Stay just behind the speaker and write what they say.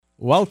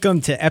Welcome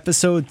to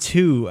episode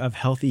 2 of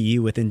Healthy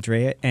You with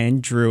Andrea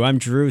and Drew. I'm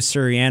Drew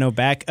Suriano,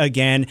 back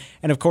again.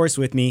 And of course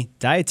with me,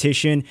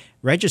 dietitian,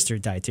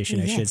 registered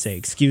dietitian, I should say,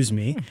 excuse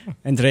me,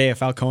 Andrea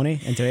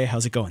Falcone. Andrea,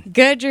 how's it going?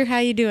 Good, Drew. How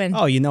you doing?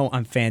 Oh,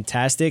 I'm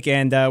fantastic.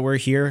 And we're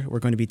here. We're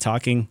going to be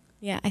talking.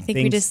 Yeah, I think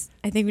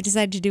we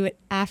decided to do it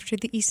after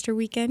the Easter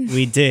weekend.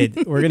 We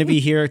did. We're going to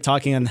be here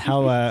talking on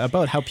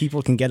about how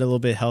people can get a little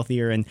bit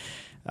healthier and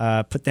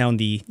put down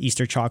the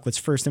Easter chocolates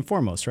first and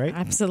foremost, right?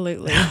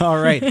 Absolutely. All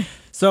right.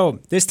 So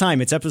this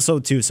time it's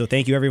episode 2. So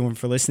thank you everyone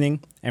for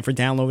listening and for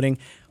downloading.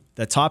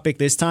 The topic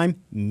this time,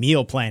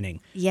 meal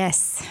planning.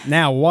 Yes.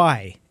 Now,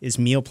 why is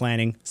meal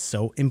planning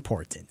so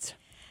important?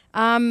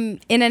 In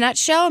a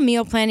nutshell,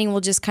 meal planning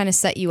will just kind of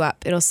set you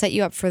up. It'll set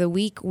you up for the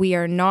week. We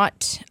are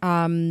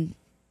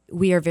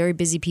very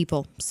busy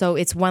people. So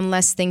it's one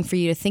less thing for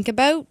you to think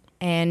about.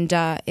 And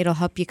it'll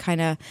help you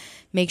kind of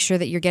make sure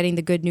that you're getting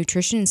the good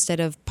nutrition instead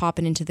of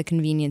popping into the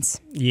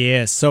convenience.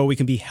 Yeah, so we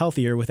can be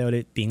healthier without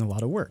it being a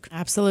lot of work.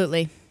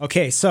 Absolutely.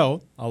 Okay,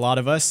 so a lot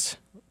of us,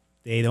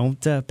 they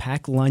don't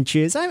pack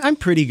lunches. I'm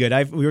pretty good.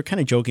 We were kind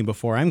of joking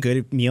before. I'm good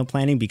at meal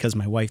planning because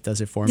my wife does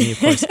it for me. Of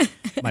course,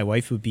 my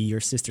wife would be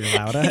your sister,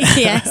 Laura.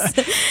 Yes,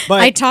 but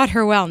I taught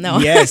her well, no.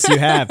 Yes, you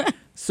have.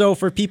 So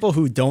for people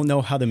who don't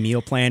know how to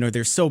meal plan, or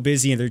they're so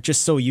busy and they're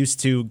just so used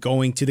to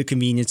going to the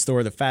convenience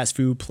store, the fast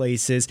food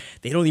places,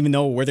 they don't even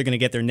know where they're going to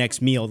get their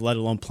next meal, let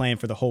alone plan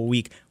for the whole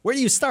week. Where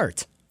do you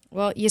start?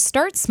 Well, you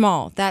start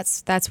small.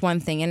 That's one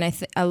thing.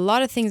 And a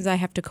lot of things I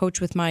have to coach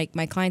with my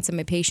clients and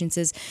my patients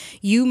is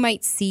you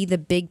might see the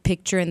big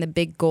picture and the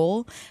big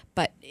goal,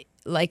 but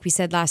like we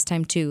said last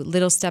time too,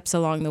 little steps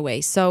along the way.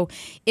 So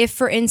if,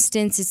 for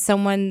instance, it's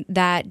someone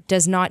that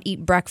does not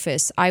eat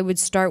breakfast, I would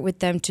start with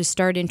them to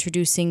start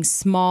introducing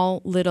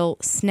small little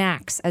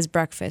snacks as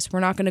breakfast.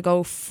 We're not going to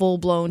go full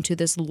blown to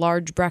this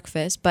large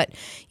breakfast, but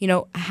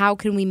how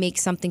can we make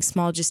something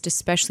small just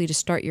especially to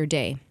start your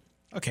day?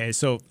 Okay,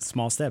 so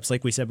small steps.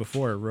 Like we said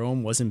before,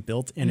 Rome wasn't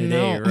built in a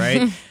day,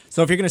 right?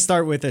 So if you're going to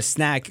start with a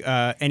snack,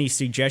 any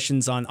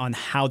suggestions on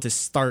how to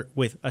start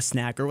with a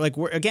snack? Or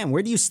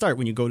where do you start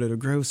when you go to the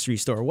grocery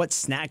store? What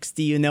snacks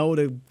do you know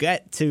to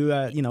get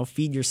to,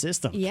 feed your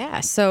system?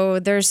 Yeah,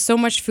 so there's so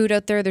much food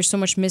out there. There's so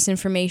much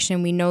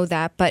misinformation. We know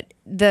that. But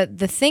the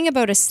thing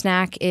about a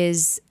snack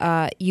is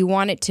you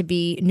want it to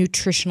be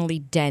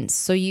nutritionally dense.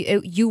 So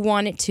you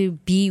want it to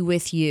be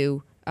with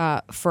you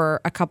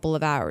for a couple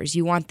of hours.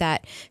 You want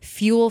that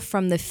fuel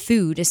from the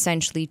food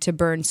essentially to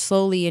burn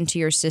slowly into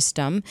your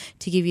system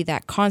to give you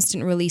that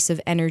constant release of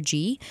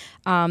energy.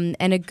 And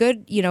a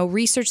good,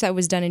 research that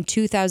was done in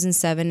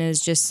 2007 and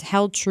is just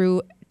held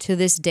true to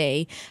this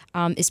day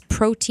is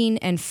protein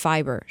and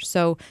fiber.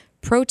 So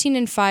protein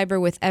and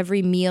fiber with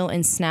every meal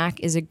and snack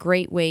is a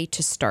great way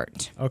to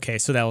start. Okay,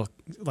 so that'll,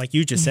 like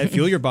you just said,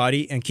 fuel your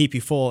body and keep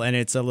you full, and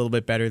it's a little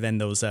bit better than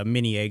those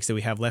mini eggs that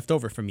we have left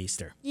over from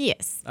Easter.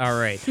 Yes. All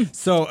right.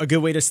 So a good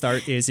way to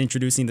start is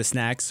introducing the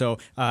snacks. So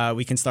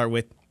we can start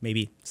with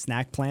maybe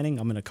snack planning.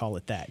 I'm going to call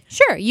it that.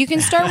 Sure, you can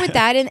start with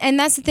that, and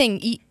that's the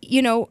thing.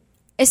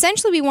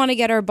 Essentially, we want to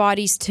get our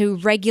bodies to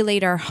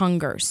regulate our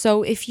hunger.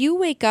 So if you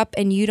wake up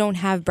and you don't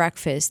have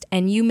breakfast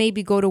and you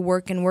maybe go to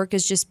work and work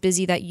is just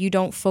busy that you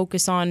don't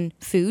focus on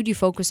food, you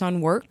focus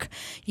on work.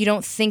 You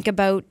don't think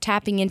about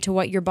tapping into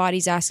what your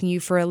body's asking you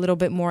for a little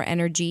bit more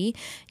energy.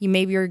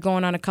 Maybe you're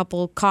going on a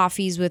couple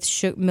coffees with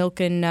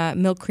milk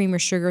and milk, cream, or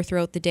sugar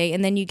throughout the day.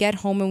 And then you get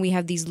home and we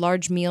have these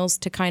large meals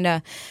to kind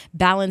of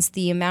balance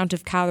the amount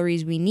of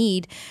calories we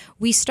need.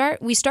 We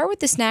start with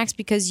the snacks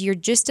because you're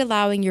just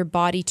allowing your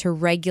body to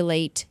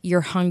regulate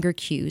your hunger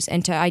cues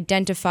and to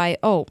identify,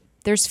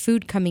 there's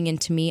food coming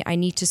into me. I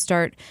need to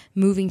start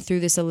moving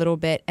through this a little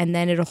bit, and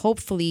then it'll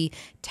hopefully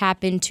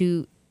tap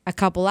into a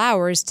couple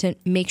hours to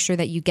make sure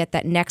that you get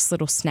that next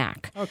little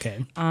snack.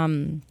 Okay.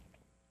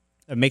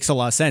 It makes a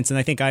lot of sense, and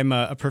I think I'm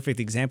a perfect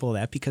example of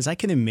that because I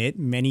can admit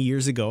many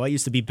years ago I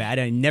used to be bad.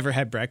 I never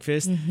had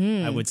breakfast.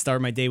 I would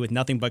start my day with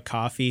nothing but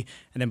coffee,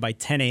 and then by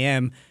 10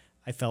 a.m.,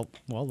 I felt,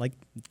 like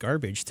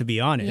garbage, to be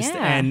honest.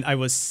 Yeah. And I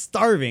was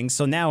starving.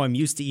 So now I'm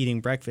used to eating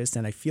breakfast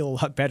and I feel a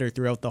lot better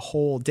throughout the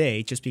whole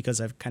day just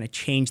because I've kind of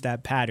changed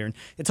that pattern.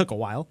 It took a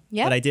while,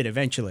 but I did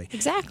eventually.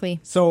 Exactly.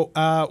 So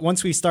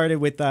once we started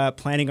with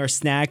planning our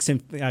snacks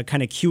and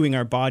kind of cueing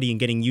our body and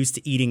getting used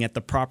to eating at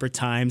the proper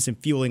times and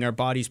fueling our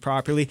bodies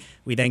properly,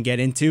 we then get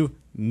into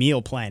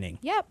meal planning.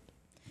 Yep.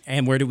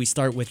 And where do we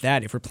start with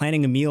that? If we're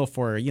planning a meal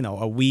for,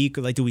 a week,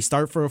 do we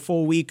start for a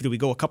full week? Do we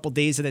go a couple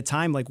days at a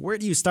time? Where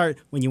do you start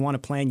when you want to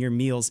plan your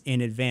meals in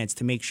advance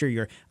to make sure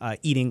you're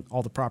eating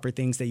all the proper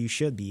things that you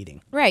should be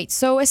eating? Right.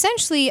 So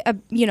essentially,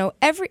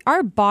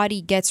 our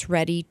body gets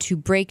ready to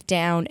break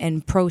down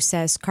and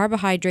process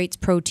carbohydrates,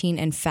 protein,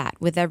 and fat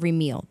with every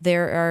meal.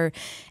 There are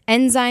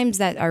enzymes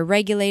that are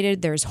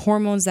regulated. There's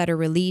hormones that are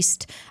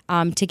released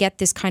to get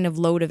this kind of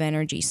load of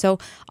energy. So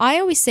I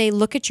always say,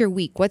 look at your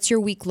week. What's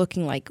your week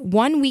looking like?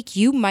 1 one week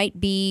you might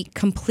be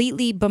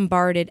completely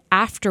bombarded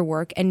after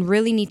work and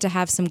really need to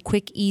have some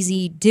quick,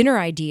 easy dinner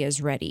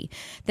ideas ready.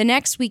 The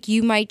next week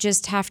you might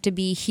just have to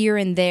be here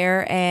and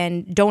there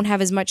and don't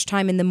have as much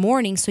time in the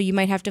morning, so you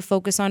might have to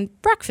focus on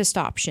breakfast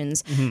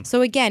options.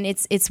 So again,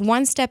 it's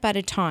one step at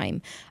a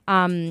time.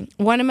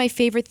 One of my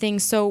favorite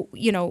things, so,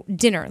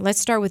 dinner.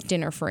 Let's start with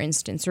dinner, for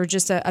instance, or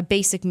just a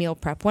basic meal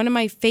prep. One of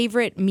my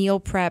favorite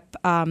meal prep,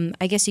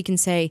 I guess you can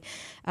say,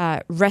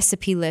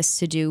 recipe lists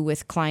to do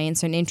with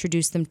clients and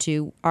introduce them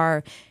to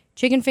are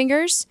chicken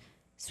fingers,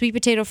 sweet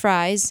potato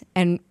fries,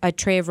 and a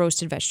tray of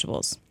roasted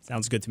vegetables.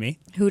 Sounds good to me.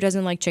 Who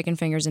doesn't like chicken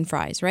fingers and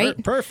fries,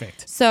 right?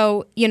 Perfect.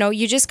 So,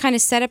 you just kind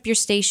of set up your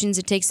stations.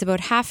 It takes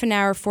about half an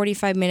hour,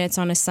 45 minutes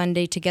on a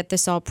Sunday to get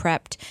this all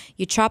prepped.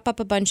 You chop up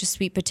a bunch of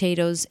sweet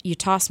potatoes. You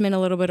toss them in a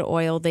little bit of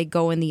oil. They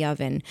go in the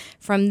oven.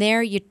 From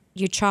there, you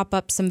chop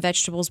up some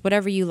vegetables,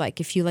 whatever you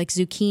like. If you like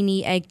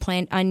zucchini,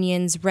 eggplant,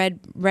 onions,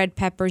 red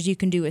peppers, you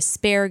can do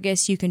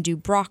asparagus, you can do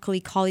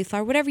broccoli,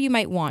 cauliflower, whatever you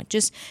might want.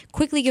 Just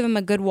quickly give them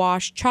a good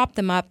wash, chop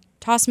them up,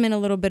 toss them in a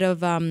little bit of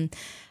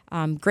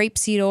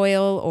grapeseed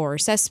oil or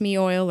sesame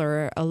oil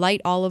or a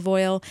light olive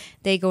oil.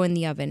 They go in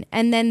the oven.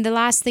 And then the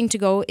last thing to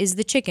go is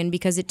the chicken,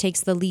 because it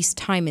takes the least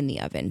time in the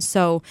oven.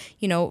 So,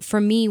 for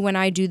me, when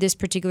I do this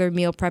particular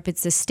meal prep,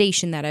 it's the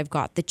station that I've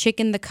got. The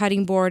chicken, the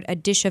cutting board, a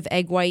dish of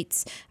egg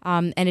whites,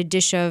 and a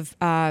dish of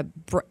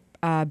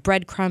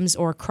breadcrumbs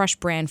or crushed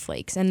bran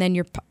flakes, and then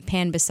your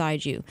pan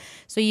beside you.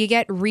 So you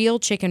get real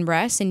chicken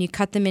breasts, and you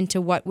cut them into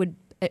what would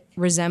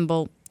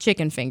resemble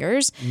chicken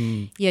fingers.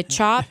 You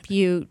chop,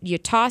 you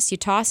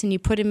toss, and you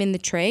put them in the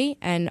tray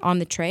and on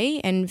the tray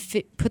and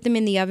put them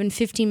in the oven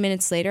 15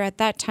 minutes later. At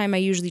that time, I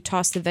usually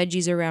toss the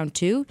veggies around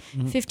too.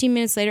 15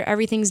 minutes later,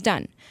 everything's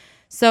done.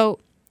 So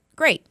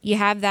great. You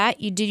have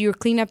that. You did your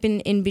cleanup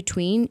in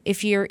between.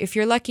 If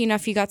you're lucky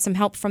enough, you got some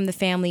help from the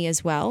family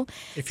as well.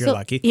 If you're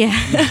lucky.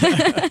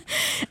 Yeah.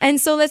 And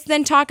so let's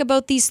then talk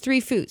about these three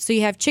foods. So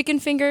you have chicken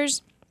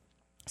fingers,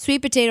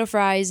 sweet potato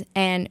fries,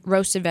 and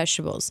roasted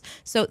vegetables.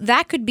 So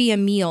that could be a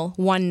meal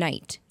one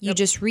night. You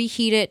just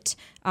reheat it.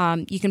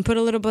 You can put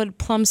a little bit of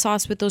plum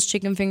sauce with those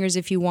chicken fingers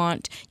if you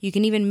want. You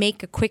can even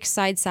make a quick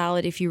side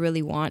salad if you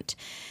really want.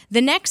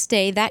 The next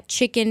day, that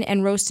chicken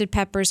and roasted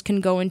peppers can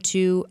go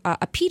into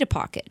a pita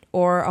pocket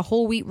or a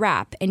whole wheat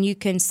wrap, and you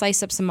can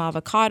slice up some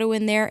avocado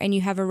in there, and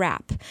you have a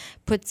wrap.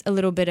 Put a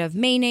little bit of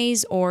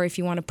mayonnaise, or if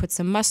you want to put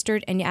some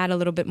mustard, and you add a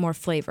little bit more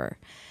flavor.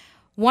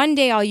 One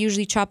day I'll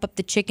usually chop up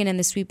the chicken and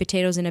the sweet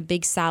potatoes in a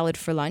big salad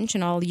for lunch,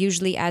 and I'll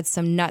usually add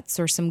some nuts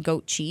or some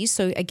goat cheese.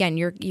 So again,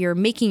 you're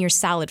making your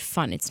salad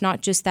fun. It's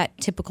not just that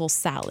typical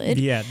salad.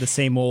 Yeah, the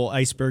same old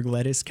iceberg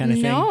lettuce kind of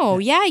thing. No,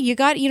 yeah, you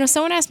got,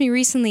 someone asked me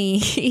recently,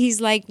 he's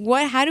like,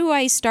 how do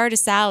I start a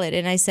salad?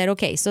 And I said,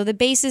 okay, so the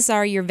basis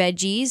are your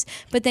veggies,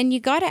 but then you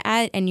got to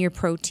add, and your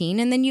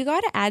protein, and then you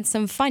got to add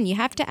some fun. You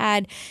have to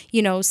add,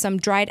 some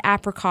dried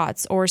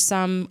apricots or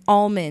some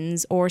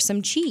almonds or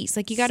some cheese.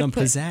 Like you got to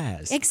put some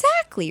pizzazz.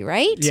 Exactly,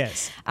 right?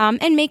 Yes.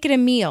 And make it a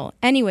meal.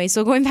 Anyway,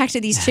 so going back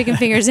to these chicken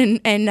fingers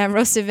and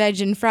roasted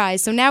veg and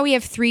fries. So now we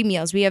have three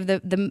meals. We have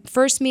the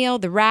first meal,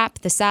 the wrap,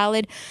 the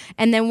salad,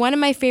 and then one of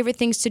my favorite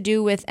things to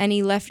do with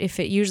any left, if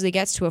it usually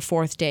gets to a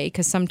fourth day,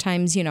 because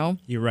sometimes,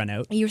 you run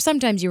out.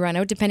 Sometimes you run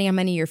out, depending on how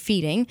many you're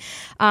feeding.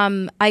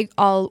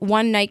 I'll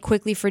one night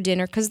quickly for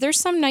dinner, because there's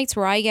some nights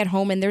where I get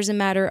home and there's a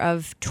matter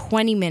of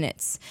 20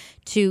 minutes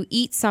to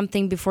eat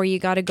something before you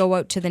got to go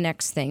out to the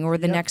next thing or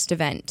the next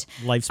event.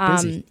 Life's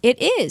busy. It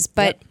is,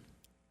 but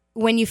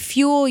when you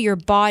fuel your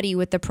body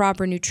with the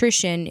proper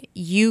nutrition,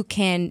 you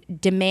can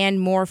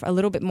demand a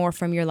little bit more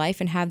from your life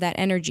and have that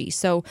energy.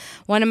 So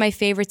one of my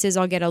favorites is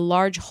I'll get a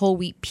large whole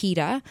wheat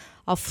pita.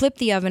 I'll flip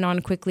the oven on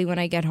quickly when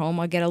I get home.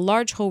 I'll get a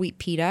large whole wheat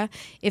pita.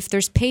 If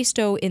there's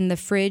pesto in the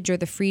fridge or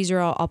the freezer,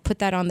 I'll put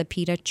that on the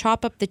pita,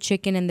 chop up the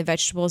chicken and the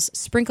vegetables,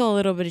 sprinkle a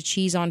little bit of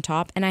cheese on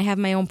top, and I have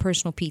my own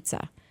personal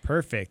pizza.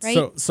 Perfect.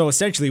 Right? So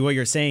essentially what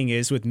you're saying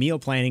is with meal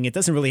planning, it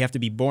doesn't really have to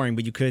be boring,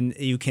 but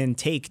you can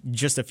take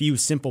just a few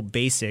simple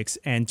basics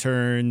and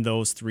turn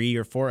those 3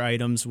 or 4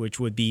 items, which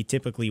would be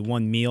typically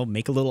one meal,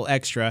 make a little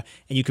extra,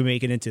 and you can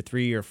make it into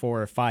 3 or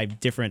 4 or 5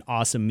 different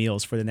awesome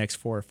meals for the next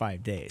 4 or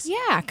 5 days.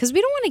 Yeah, because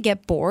we don't want to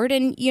get bored.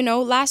 And,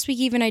 last week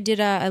even I did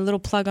a little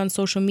plug on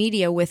social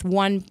media with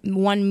one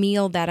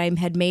meal that I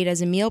had made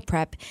as a meal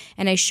prep,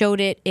 and I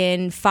showed it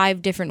in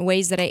 5 different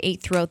ways that I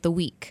ate throughout the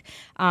week.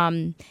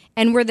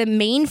 And were the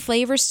main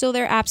flavors still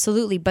there?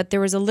 Absolutely. But there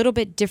was a little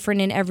bit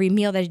different in every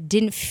meal that it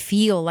didn't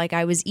feel like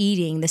I was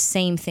eating the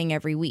same thing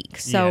every week.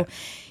 So,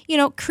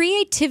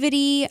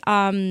 creativity,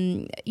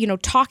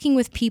 talking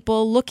with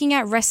people, looking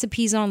at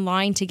recipes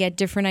online to get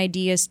different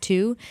ideas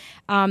too,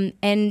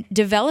 and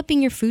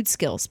developing your food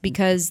skills,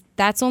 because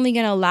that's only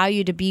going to allow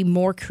you to be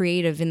more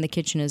creative in the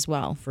kitchen as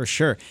well. For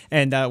sure.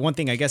 And one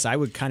thing I guess I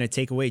would kind of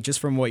take away just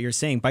from what you're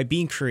saying, by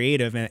being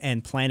creative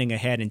and planning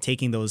ahead and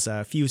taking those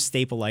few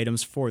staple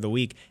items for the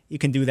week, you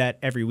can do that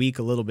every week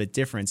a little bit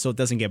different so it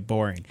doesn't get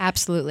boring.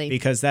 Absolutely.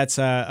 Because that's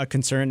a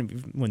concern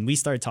when we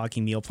start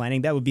talking meal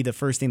planning. That would be the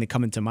first thing that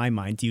come into my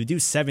mind. Do you do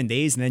 7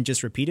 days and then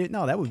just repeat it?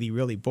 No, that would be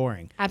really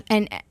boring.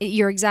 And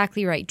you're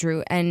exactly right,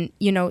 Drew. And,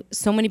 you know,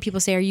 so many people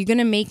say, are you going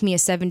to make me a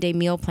 7-day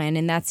meal plan?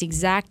 And that's the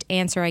exact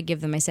answer I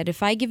give them. I said,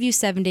 if I give you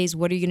 7 days,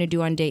 what are you going to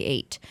do on day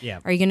 8? Yeah.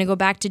 Are you going to go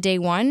back to day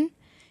 1?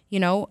 You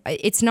know,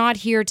 it's not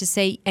here to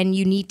say, and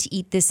you need to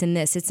eat this and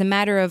this. It's a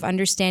matter of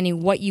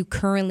understanding what you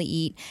currently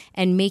eat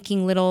and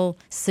making little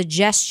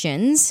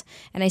suggestions.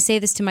 And I say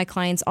this to my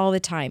clients all the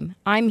time.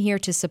 I'm here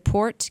to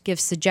support, give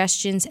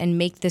suggestions, and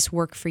make this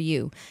work for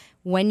you.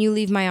 When you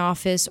leave my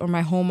office or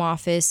my home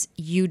office,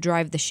 you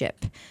drive the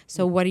ship.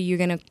 So what are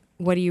you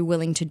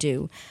willing to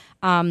do?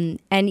 And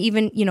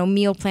even, you know,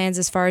 meal plans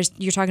as far as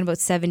you're talking about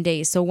 7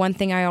 days. So one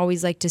thing I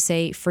always like to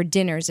say for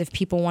dinners, if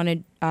people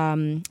want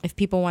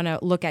to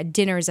look at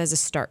dinners as a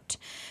start,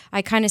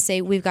 I kind of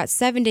say we've got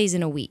 7 days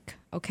in a week.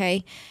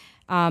 Okay.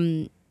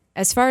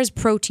 As far as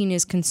protein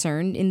is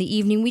concerned, in the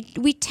evening,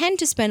 we tend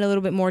to spend a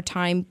little bit more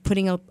time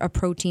putting a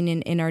protein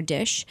in our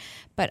dish.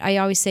 But I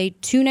always say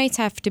 2 nights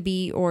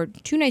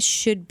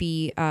should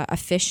be a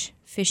fish,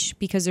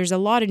 because there's a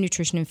lot of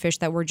nutrition in fish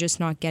that we're just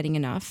not getting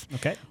enough.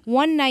 Okay.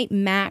 1 night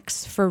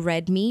max for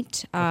red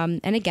meat.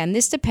 And again,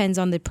 this depends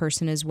on the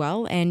person as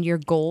well and your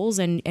goals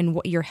and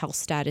what your health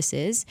status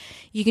is.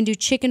 You can do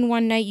chicken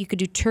 1 night. You could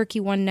do turkey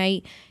 1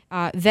 night.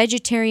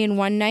 Vegetarian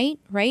 1 night,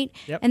 right?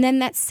 Yep. And then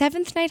that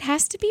 7th night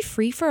has to be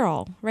free for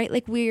all, right?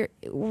 Like we're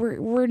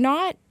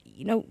not,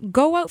 you know,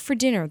 go out for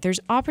dinner. There's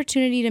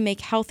opportunity to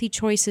make healthy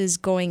choices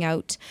going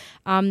out,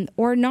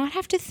 or not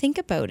have to think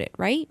about it,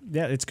 right?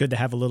 Yeah, it's good to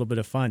have a little bit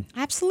of fun.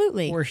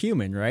 Absolutely. We're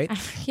human, right?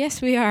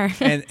 Yes, we are.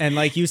 and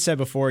like you said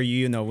before,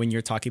 you know, when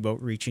you're talking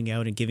about reaching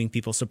out and giving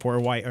people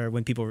support,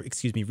 when people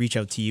reach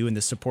out to you and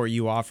the support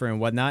you offer and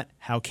whatnot,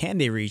 how can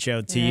they reach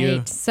out to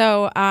you?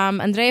 So,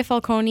 Andrea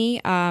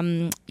Falcone,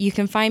 you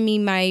can find me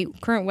my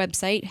current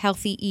website,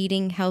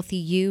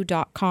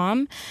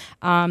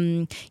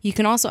 healthyeatinghealthyyou.com. You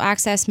can also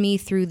access me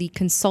through the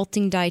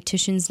Consulting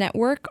Dietitians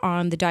Network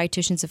on the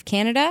Dietitians of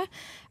Canada.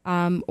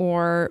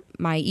 Or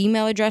my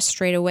email address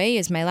straight away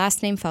is my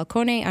last name,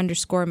 Falcone,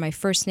 _ my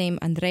first name,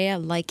 Andrea,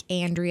 like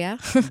Andrea,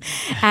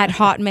 at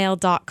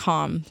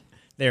hotmail.com.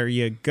 There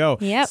you go.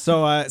 Yep.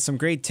 So some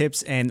great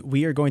tips, and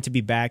we are going to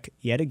be back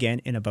yet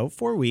again in about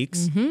 4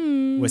 weeks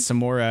with some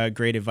more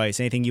great advice.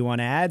 Anything you want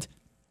to add?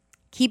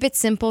 Keep it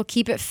simple.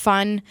 Keep it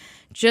fun.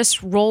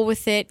 Just roll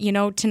with it. You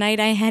know, tonight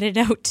I headed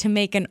out to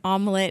make an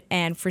omelet,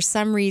 and for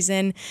some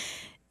reason,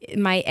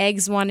 my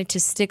eggs wanted to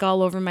stick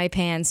all over my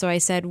pan. So I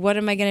said, what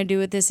am I going to do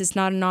with this? It's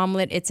not an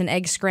omelet. It's an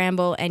egg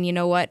scramble. And you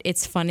know what?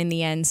 It's fun in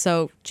the end.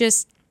 So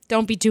just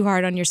don't be too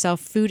hard on yourself.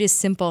 Food is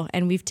simple,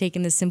 and we've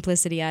taken the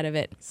simplicity out of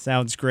it.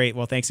 Sounds great.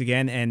 Well, thanks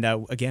again. And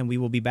again, we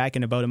will be back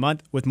in about a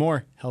month with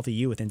more Healthy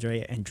You with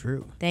Andrea and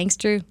Drew. Thanks,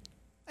 Drew.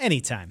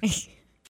 Anytime.